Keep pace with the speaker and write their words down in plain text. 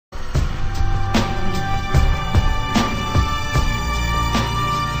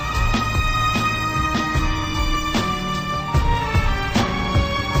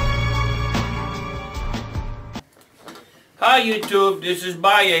Hi YouTube, this is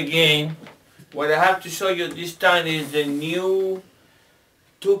Bayu again. What I have to show you this time is the new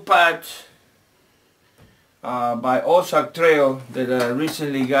 2-pot by Ozark trail that I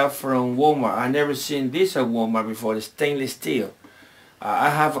recently got from Walmart. I never seen this at Walmart before. It's stainless steel. I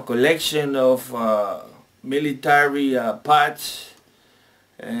have a collection of military pots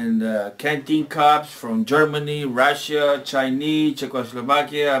and canteen cups from Germany, Russia, Chinese,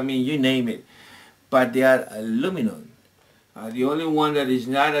 Czechoslovakia, I mean you name it. But they are aluminum. The only one that is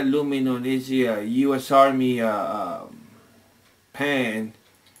not aluminum is the U.S. Army pan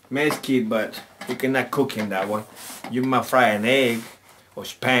mess kit, but you cannot cook in that one. You might fry an egg or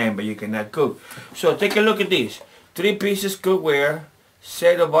spam, but you cannot cook. So take a look at this. 3 pieces cookware,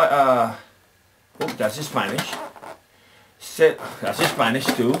 set of oops, that's in Spanish. That's in Spanish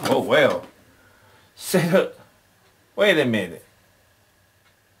too. Oh well. Wait a minute.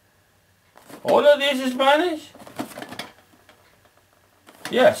 All of this is Spanish?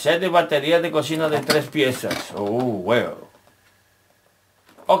 Yeah, set de baterías de cocina de 3 piezas. Oh, well.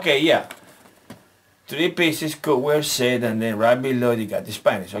 Okay, yeah. 3 pieces cookware set, and then right below you got the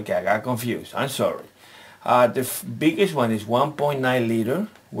Spanish. Okay, I got confused. I'm sorry. The biggest one is 1.9 liter,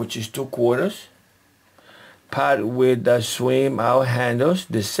 which is 2/4. Pot with the swing out handles.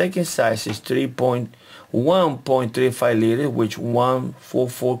 The second size is 1.35 liter, which 1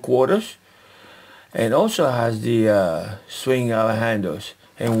 4/4. And also has the swing out handles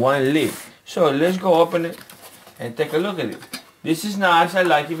and 1 lid. So let's go open it and take a look at it. This is nice. I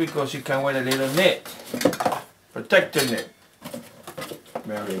like it because you can wear a little net, protector net.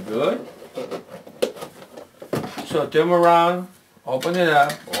 Very good. So turn around, open it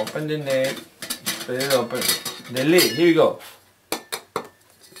up, open the net, split it open. The lid, here you go.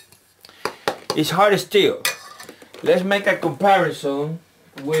 It's hard steel. Let's make a comparison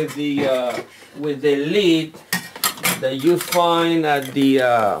with the lid that you find at the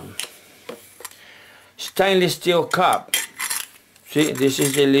stainless steel cup. See, this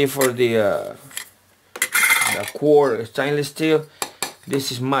is the lid for the quart stainless steel.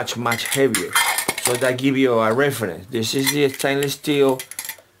 This is much heavier, so that give you a reference. This is the stainless steel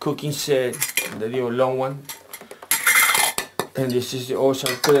cooking set, the little long one, and this is the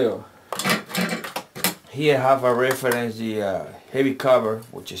Ozark trail. Here I have a reference, the heavy cover,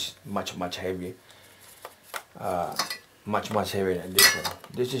 which is much heavier. Much heavier than this one.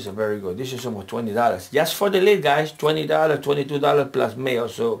 This is a very good. This is almost $20 just for the lid, guys. $20, $22 plus mail.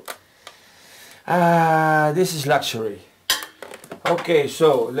 So this is luxury. Okay,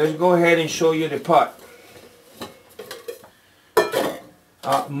 so let's go ahead and show you the pot.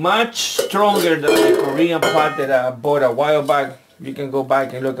 Much stronger than the Korean pot that I bought a while back. You can go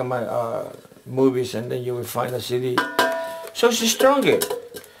back and look at my movies, and then you will find a CD. So it's stronger.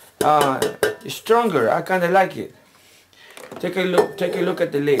 It's stronger. I kind of like it. Take a look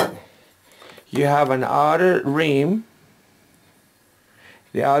at the lid. You have an outer rim.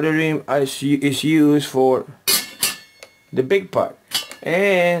 The outer rim is used for the big part,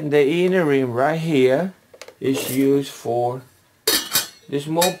 and the inner rim right here is used for the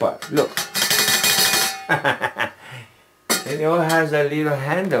small part. Look. And it all has a little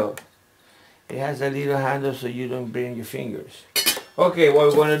handle. It has a little handle so you don't burn your fingers. Okay, what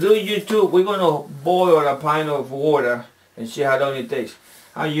we're going to do, YouTube, we're going to boil a pint of water and see how long it takes.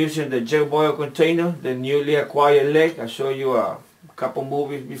 I'm using the jet boil container, the newly acquired leg. I showed you a couple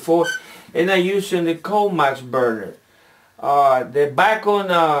movies before. And I'm using the Comax burner. They're back on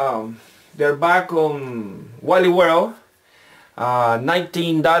Wally World.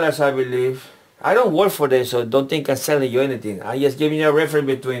 $19, I believe. I don't work for them, so don't think I'm selling you anything. I'm just giving you a reference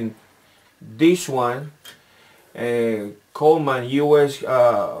between this one and Coleman US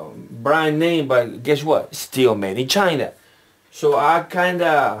brand name, but guess what? Still made in China. So I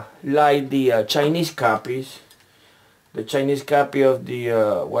kinda like the Chinese copies. The Chinese copy of the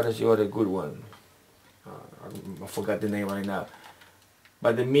what is the other good one? I forgot the name right now.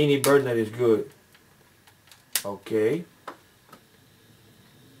 But the mini burner is good. Okay.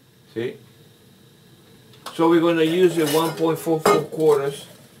 See? So we're gonna use the 1.44/4.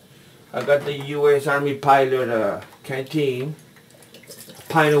 I got the U.S. Army Pilot canteen, a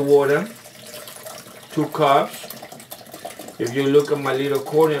pint of water, 2 cups. If you look at my little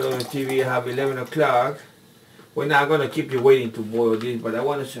corner on the TV, I have 11 o'clock. We're not gonna keep you waiting to boil this, but I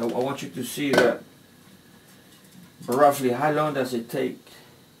want you to see that roughly how long does it take.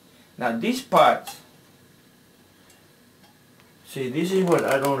 Now this part, see, this is what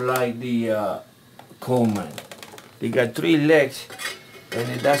I don't like the Coleman. They got 3 legs, and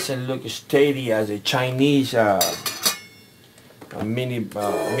it doesn't look steady as a Chinese mini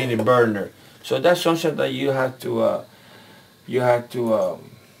burner. So that's something that you have to you have to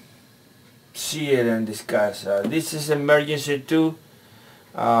see it and discuss. This is emergency too.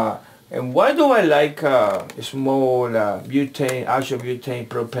 And why do I like small butane, isobutane,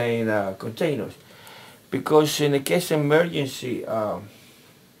 propane containers? Because in the case of emergency,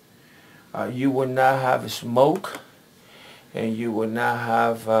 you will not have smoke, and you will not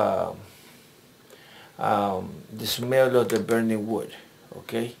have the smell of the burning wood.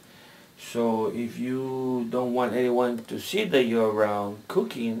 Okay, so if you don't want anyone to see that you're around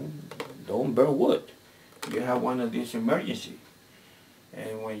cooking, don't burn wood. You have one of these emergency,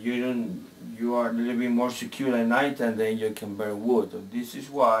 and when you are a little bit more secure at night, and then you can burn wood. So this is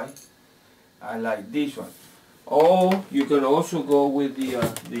why I like this one. Or you can also go with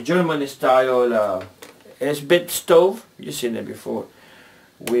the German style S-bit stove. You've seen it before,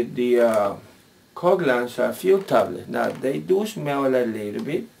 with the Coglan's fuel tablet. Now they do smell a little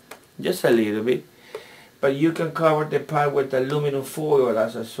bit, just a little bit, but you can cover the pot with aluminum foil,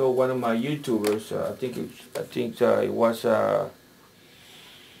 as I saw one of my YouTubers. I think it was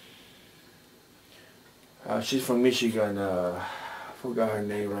she's from Michigan. I forgot her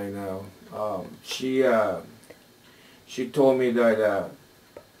name right now. She told me that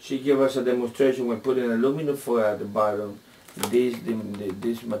she gave us a demonstration when putting aluminum foil at the bottom.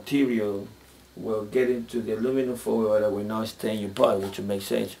 This material will get into the aluminum foil that will not stain your pot, which makes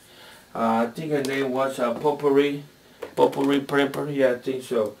sense. I think her name was Potpourri Prepper. Yeah, I think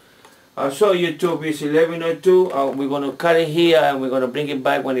so. So YouTube, it's 11:02. We're going to cut it here, and we're going to bring it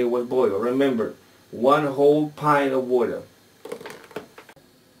back when it will boil. Remember, 1 whole pint of water.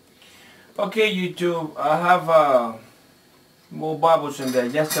 Okay, YouTube, I have more bubbles in there,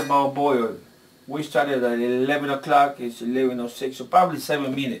 just about boiled. We started at 11 o'clock, it's 11:06, so probably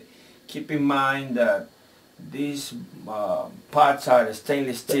 7 minutes. Keep in mind that these pots are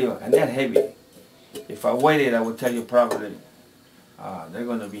stainless steel and they're heavy. If I waited, I would tell you probably they're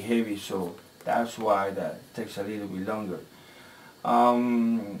going to be heavy, so that's why that takes a little bit longer.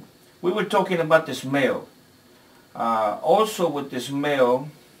 We were talking about the smell. Also with the smell,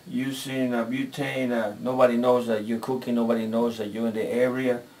 using butane, nobody knows that you're cooking, nobody knows that you're in the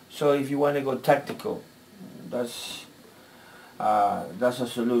area. So if you want to go tactical, that's a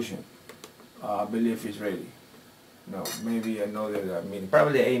solution. I believe it's ready. No, maybe another minute,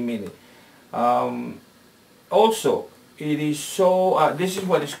 probably 8 minutes. Also, it is so, this is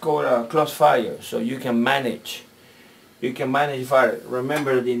what is called close fire, so you can manage. You can manage fire.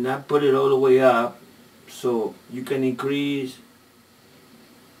 Remember, did not put it all the way up, so you can increase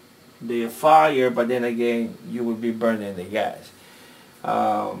the fire, but then again, you will be burning the gas.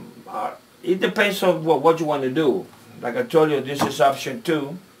 It depends on what you want to do. Like I told you, this is option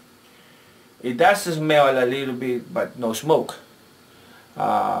 2. It does smell a little bit, but no smoke.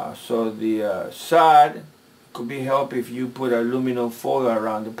 So the side could be helped if you put aluminum foil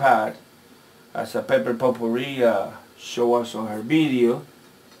around the pot, as a Pepper Potpourri show us on her video.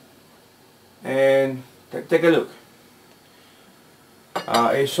 And take a look.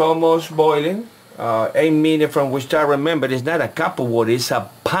 It's almost boiling. 8 minutes from we start. Remember, it's not a cup of water, it's a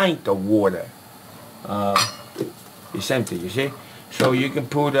pint of water. It's empty, you see? So you can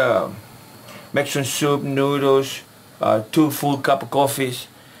put Mexican soup, noodles, 2 full cup of coffees,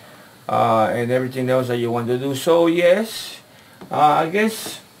 and everything else that you want to do. So yes, I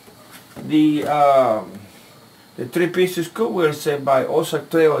guess the 3 pieces cookware set by Ozark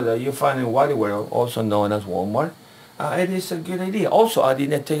that you find in Wallyworld, also known as Walmart. It is a good idea. Also, I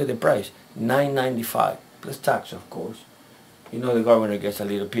didn't tell you the price. $9.95 plus tax, of course. You know the governor gets a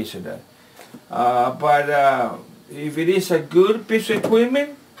little piece of that. But if it is a good piece of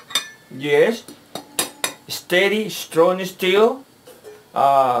equipment, yes, steady, strong steel.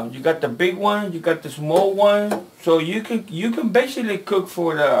 You got the big one, you got the small one, so you can basically cook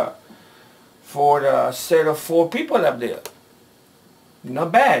for the set of 4 people up there.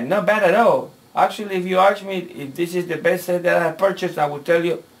 Not bad at all. Actually, if you ask me if this is the best set that I purchased, I will tell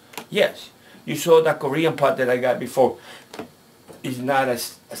you, yes. You saw the Korean pot that I got before. It's not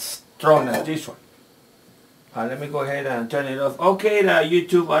as strong as this one. Let me go ahead and turn it off. Okay,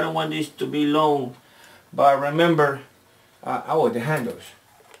 YouTube, I don't want this to be long, but remember, the handles.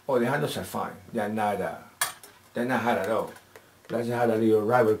 Oh, the handles are fine. They're not hot at all. Plus, it had a little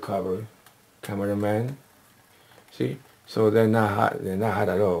rubber cover, cameraman. See? So they're not hot. They're not hot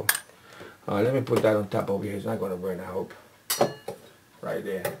at all. Let me put that on top over here. It's not going to burn, I hope. Right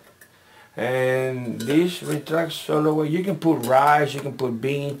there. And this retracts all the way. You can put rice, you can put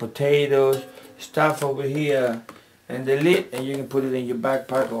beans, potatoes, stuff over here, and the lid, and you can put it in your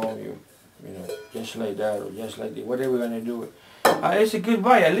backpack or you know, just like that, or just like that, whatever you're gonna do it. It's a good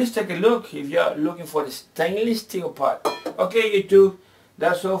buy. At least take a look if you're looking for the stainless steel pot. Okay, YouTube,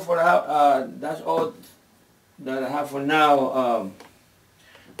 that's all for that's all that I have for now.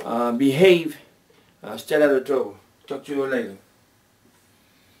 Behave. Stay out of trouble. Talk to you later.